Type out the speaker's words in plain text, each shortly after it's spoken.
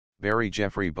Barry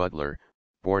Jeffrey Butler,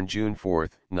 born June 4,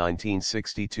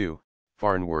 1962,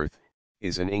 Farnworth,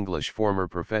 is an English former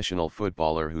professional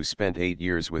footballer who spent 8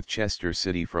 years with Chester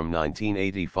City from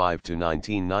 1985 to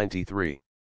 1993.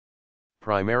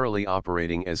 Primarily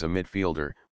operating as a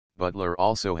midfielder, Butler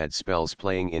also had spells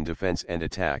playing in defense and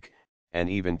attack, and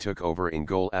even took over in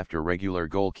goal after regular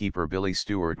goalkeeper Billy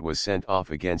Stewart was sent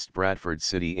off against Bradford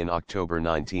City in October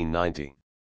 1990.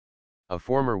 A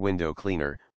former window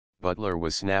cleaner, Butler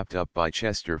was snapped up by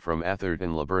Chester from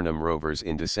Atherton Laburnum Rovers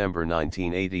in December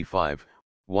 1985,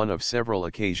 one of several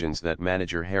occasions that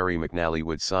manager Harry McNally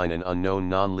would sign an unknown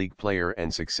non-league player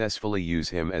and successfully use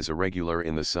him as a regular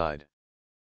in the side.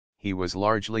 He was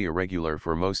largely irregular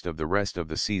for most of the rest of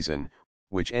the season,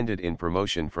 which ended in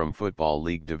promotion from Football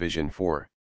League Division 4.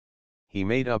 He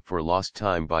made up for lost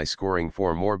time by scoring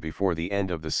 4 more before the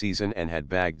end of the season and had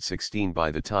bagged 16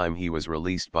 by the time he was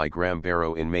released by Graham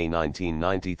Barrow in May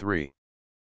 1993.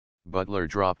 Butler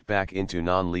dropped back into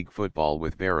non-league football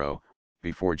with Barrow,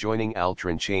 before joining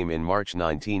Altrincham in March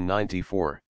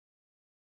 1994.